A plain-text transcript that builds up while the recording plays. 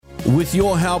With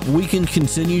your help, we can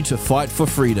continue to fight for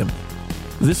freedom.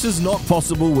 This is not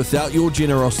possible without your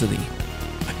generosity.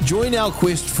 Join our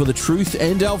quest for the truth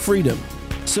and our freedom.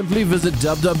 Simply visit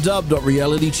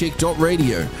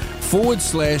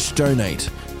www.realitycheck.radio/donate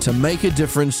to make a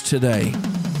difference today.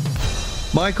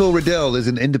 Michael REDDELL is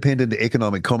an independent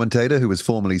economic commentator who was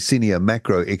formerly senior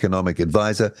macroeconomic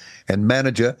advisor and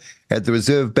manager at the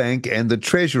Reserve Bank and the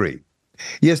Treasury.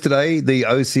 Yesterday, the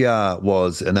OCR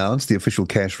was announced, the official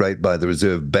cash rate by the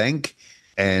Reserve Bank,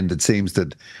 and it seems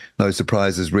that no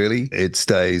surprises really. It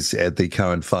stays at the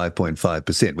current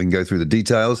 5.5%. We can go through the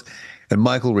details, and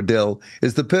Michael REDDELL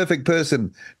is the perfect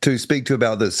person to speak to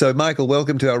about this. So, Michael,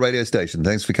 welcome to our radio station.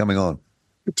 Thanks for coming on.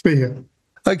 Good to be here.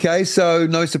 Okay, so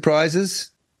no surprises?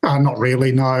 Not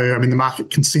really, no. I mean, the market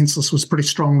consensus was pretty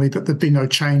strongly that there'd be no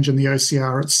change in the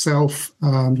OCR itself.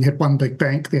 You had one big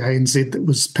bank, the ANZ, that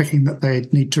was picking that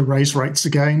they'd need to raise rates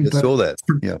again. I saw that,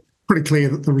 yeah. Pretty clear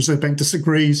that the Reserve Bank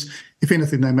disagrees. If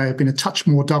anything, they may have been a touch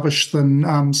more dovish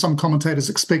than some commentators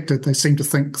expected. They seem to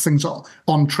think things are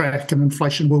on track and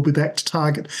inflation will be back to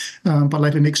target by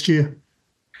later next year.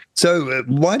 So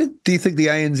why do you think the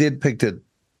ANZ picked it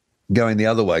going the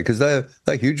other way? Because they're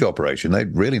a huge operation.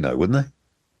 They'd really know, wouldn't they?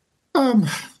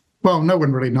 Well, no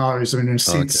one really knows. I mean, in a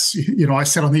sense, I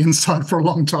sat on the inside for a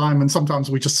long time, and sometimes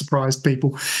we just surprised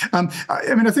people. I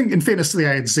think in fairness to the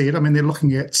ANZ, they're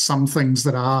looking at some things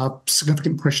that are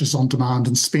significant pressures on demand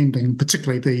and spending,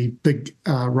 particularly the big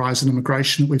rise in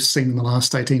immigration that we've seen in the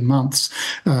last 18 months.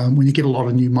 When you get a lot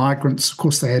of new migrants, of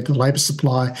course, they add to the labour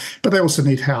supply, but they also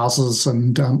need houses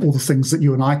and all the things that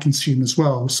you and I consume as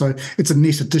well. So it's a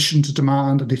net addition to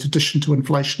demand, a net addition to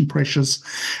inflation pressures.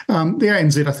 The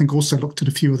ANZ, I think, also looked at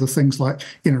a few of the things like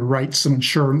rates and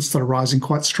insurance that are rising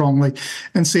quite strongly,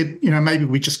 and said maybe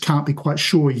we just can't be quite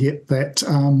sure yet that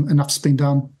enough's been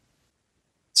done.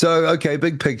 So okay,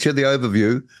 big picture, the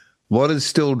overview. What is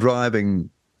still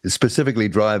specifically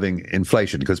driving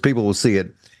inflation? Because people will see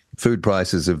it. Food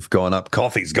prices have gone up.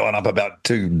 Coffee's gone up about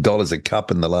 $2 a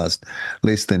cup in the last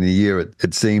less than a year.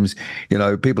 It seems,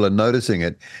 people are noticing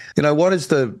it. What is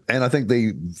and I think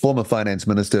the former finance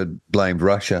minister blamed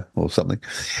Russia or something.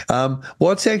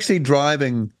 What's actually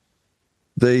driving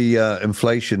the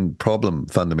inflation problem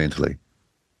fundamentally?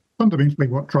 Fundamentally,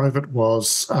 what drove it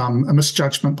was a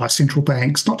misjudgment by central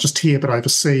banks, not just here but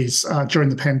overseas, during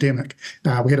the pandemic.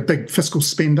 We had a big fiscal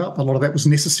spend up. A lot of that was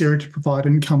necessary to provide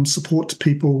income support to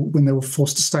people when they were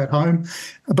forced to stay at home.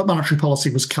 But monetary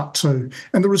policy was cut too.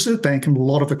 And the Reserve Bank and a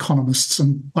lot of economists,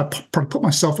 and I probably put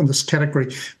myself in this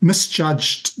category,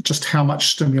 misjudged just how much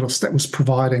stimulus that was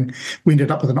providing. We ended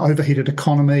up with an overheated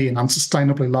economy, an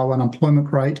unsustainably low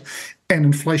unemployment rate, and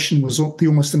inflation was the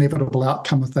almost inevitable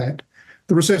outcome of that.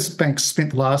 The Reserve Bank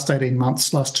spent the last 18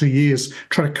 months, last 2 years,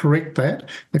 trying to correct that.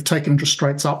 They've taken interest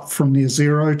rates up from near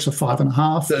 0 to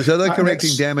 5.5. So they're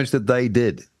correcting damage that they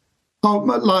did. Oh,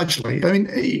 largely.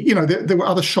 There were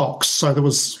other shocks. So there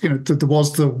was, there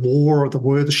was the war, or there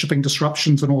were the shipping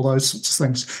disruptions and all those sorts of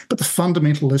things. But the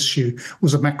fundamental issue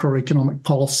was a macroeconomic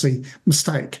policy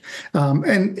mistake.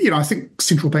 I think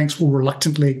central banks will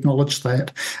reluctantly acknowledge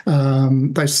that.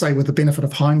 They say with the benefit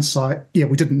of hindsight, we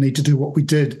didn't need to do what we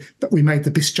did, but we made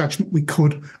the best judgment we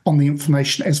could on the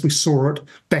information as we saw it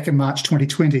back in March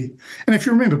 2020. And if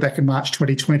you remember back in March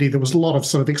 2020, there was a lot of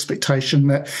sort of expectation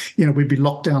that, we'd be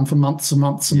locked down for months and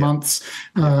months and months.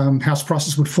 House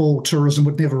prices would fall, tourism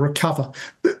would never recover.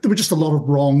 There were just a lot of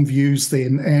wrong views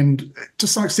then, and to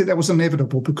some extent that was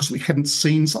inevitable because we hadn't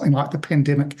seen something like the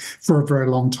pandemic for a very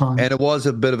long time. And it was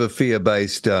a bit of a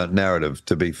fear-based narrative,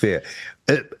 to be fair.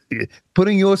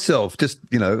 Putting yourself,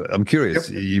 I'm curious,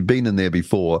 You've been in there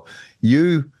before,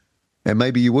 and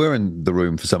maybe you were in the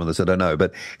room for some of this, I don't know.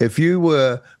 But if you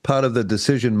were part of the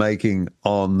decision-making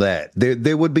on that,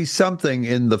 there would be something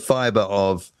in the fibre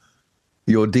of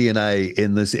your DNA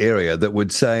in this area that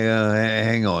would say,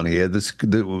 hang on here, this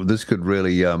could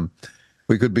really,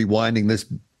 we could be winding this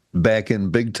back in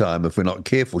big time if we're not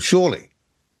careful, surely.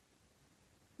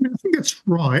 I think that's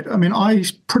right. I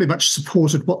pretty much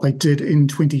supported what they did in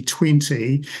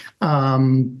 2020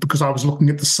 because I was looking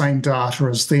at the same data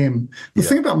as them. The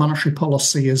thing about monetary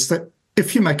policy is that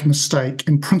if you make a mistake,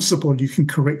 in principle, you can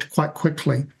correct quite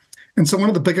quickly. And so one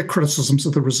of the bigger criticisms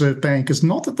of the Reserve Bank is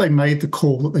not that they made the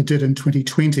call that they did in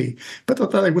 2020, but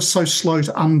that they were so slow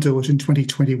to undo it in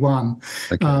 2021.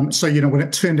 Okay. When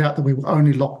it turned out that we were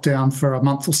only locked down for a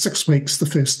month or 6 weeks the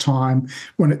first time,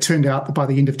 when it turned out that by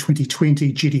the end of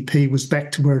 2020, GDP was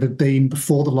back to where it had been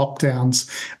before the lockdowns,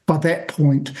 by that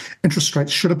point, interest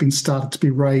rates should have been started to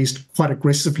be raised quite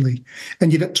aggressively.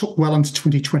 And yet it took well into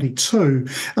 2022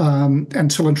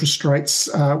 until interest rates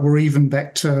were even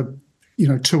back to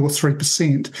 2 or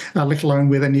 3%, let alone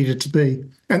where they needed to be.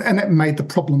 And that made the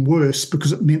problem worse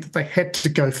because it meant that they had to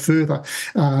go further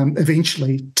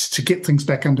eventually to get things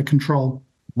back under control.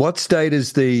 What state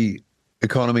is the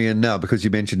economy in now? Because you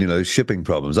mentioned, shipping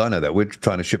problems. I know that. We're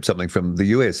trying to ship something from the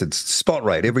US. It's spot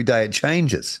rate. Every day it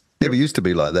changes. Never used to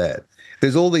be like that.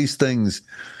 There's all these things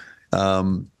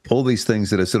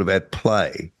that are sort of at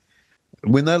play.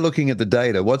 When they're looking at the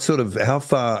data, how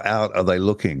far out are they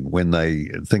looking when they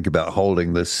think about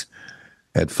holding this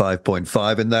at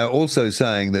 5.5? And they're also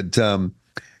saying that they're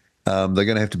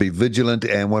going to have to be vigilant.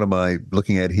 And what am I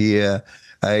looking at here?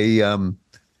 OCR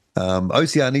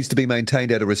needs to be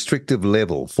maintained at a restrictive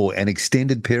level for an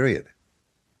extended period.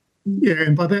 Yeah,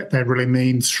 and by that really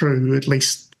means through at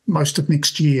least most of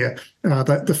next year.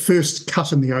 The first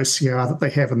cut in the OCR that they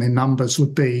have in their numbers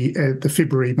would be the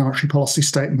February monetary policy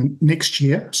statement next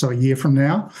year, so a year from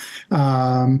now.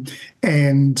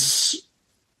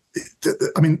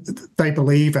 They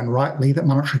believe, and rightly, that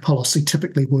monetary policy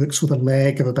typically works with a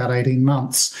lag of about 18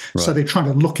 months. Right. So they're trying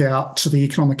to look out to the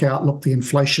economic outlook, the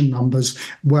inflation numbers,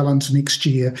 well into next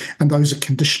year, and those are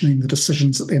conditioning the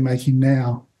decisions that they're making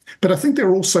now. But I think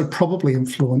they're also probably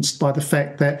influenced by the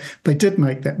fact that they did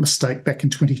make that mistake back in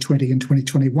 2020 and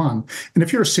 2021. And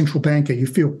if you're a central banker, you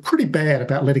feel pretty bad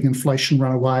about letting inflation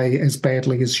run away as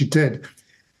badly as you did.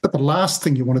 But the last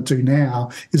thing you want to do now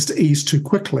is to ease too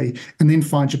quickly and then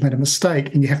find you've made a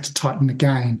mistake and you have to tighten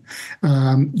again.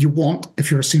 You want,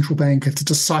 if you're a central banker, to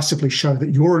decisively show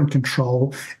that you're in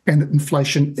control and that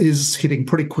inflation is heading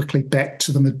pretty quickly back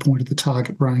to the midpoint of the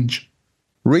target range.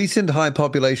 Recent high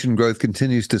population growth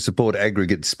continues to support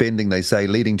aggregate spending, they say,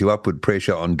 leading to upward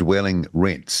pressure on dwelling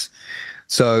rents.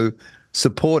 So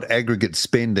support aggregate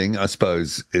spending, I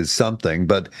suppose, is something,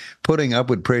 but putting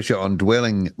upward pressure on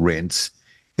dwelling rents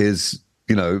is,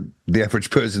 the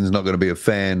average person is not going to be a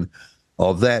fan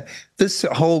of that. This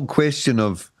whole question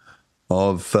of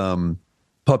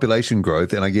population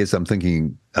growth, and I guess I'm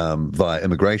thinking via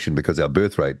immigration because our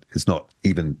birth rate is not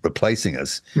even replacing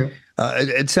us. Yeah.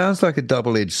 It sounds like a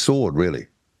double-edged sword, really.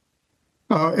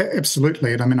 Oh,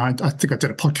 absolutely. And I think I did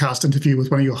a podcast interview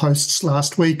with one of your hosts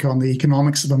last week on the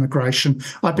economics of immigration.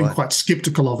 I've been quite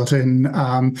skeptical of it in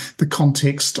the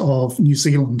context of New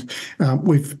Zealand.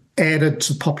 We've added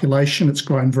to population. It's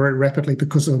grown very rapidly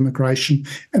because of immigration.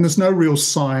 And there's no real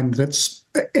sign that it's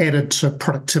added to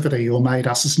productivity or made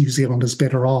us as New Zealanders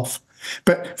better off.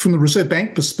 But from the Reserve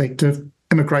Bank perspective,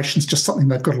 immigration is just something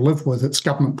they've got to live with. It's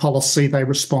government policy. They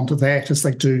respond to that as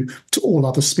they do to all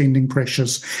other spending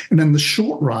pressures. And in the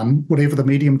short run, whatever the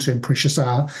medium-term pressures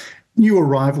are, new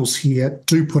arrivals here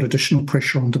do put additional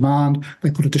pressure on demand. They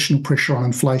put additional pressure on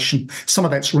inflation. Some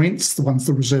of that's rents, the ones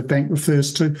the Reserve Bank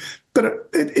refers to, but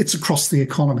it's across the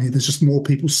economy. There's just more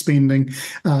people spending.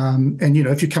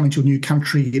 If you're coming to a new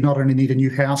country, you not only need a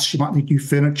new house, you might need new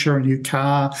furniture, a new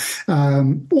car,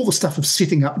 all the stuff of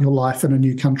setting up your life in a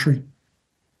new country.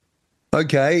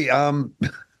 Okay,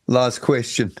 last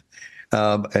question,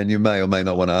 and you may or may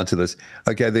not want to answer this.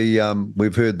 Okay,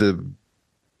 we've heard the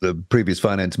previous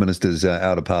finance minister's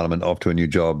out of Parliament, off to a new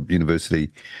job,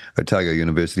 Otago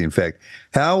University, in fact.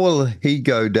 How will he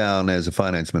go down as a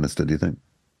finance minister, do you think?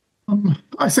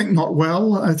 I think not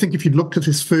well. I think if you looked at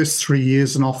his first 3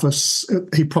 years in office,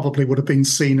 he probably would have been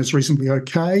seen as reasonably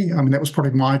okay. That was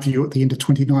probably my view at the end of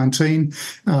 2019.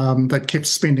 They'd kept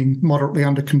spending moderately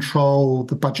under control.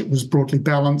 The budget was broadly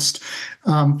balanced.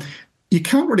 You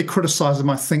can't really criticise him,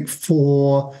 I think,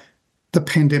 for the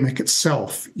pandemic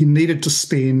itself. You needed to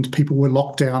spend. People were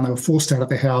locked down. They were forced out of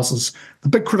their houses. The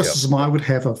big criticism I would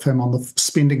have of him on the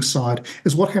spending side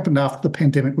is what happened after the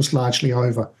pandemic was largely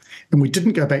over. And we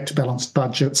didn't go back to balanced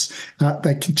budgets.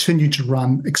 They continued to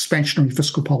run expansionary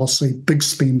fiscal policy, big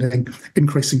spending,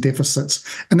 increasing deficits.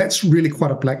 And that's really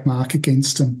quite a black mark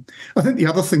against him. I think the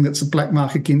other thing that's a black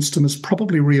mark against him is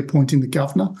probably reappointing the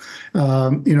governor.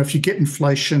 If you get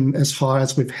inflation as high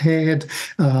as we've had,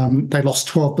 they lost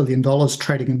 $12 billion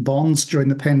trading in bonds during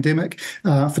the pandemic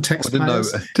for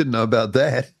taxpayers. I didn't know about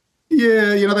that.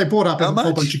 Yeah, they bought up a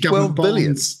whole bunch of government 12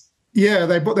 billion. bonds. Yeah,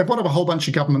 they bought up a whole bunch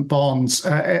of government bonds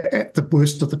at the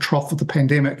worst of the trough of the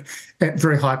pandemic at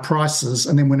very high prices.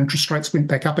 And then when interest rates went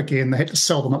back up again, they had to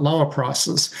sell them at lower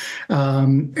prices.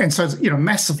 And so,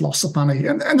 massive loss of money.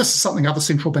 And this is something other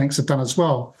central banks have done as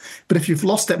well. But if you've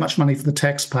lost that much money for the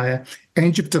taxpayer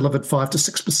and you've delivered 5 to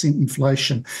 6%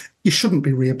 inflation, you shouldn't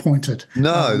be reappointed.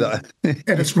 No. And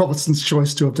it's Robertson's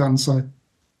choice to have done so.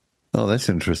 Oh, that's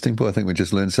interesting. Boy, I think we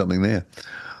just learned something there.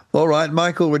 All right,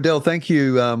 Michael Reddell, thank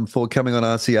you for coming on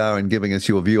RCR and giving us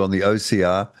your view on the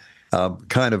OCR,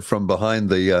 kind of from behind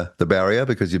the barrier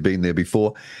because you've been there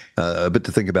before. A bit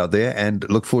to think about there, and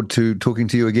look forward to talking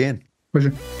to you again.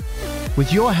 Pleasure.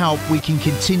 With your help, we can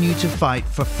continue to fight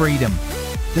for freedom.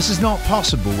 This is not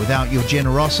possible without your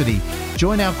generosity.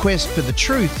 Join our quest for the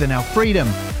truth and our freedom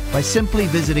by simply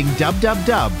visiting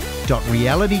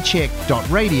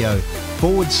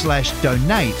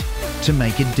www.realitycheck.radio/donate to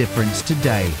make a difference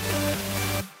today.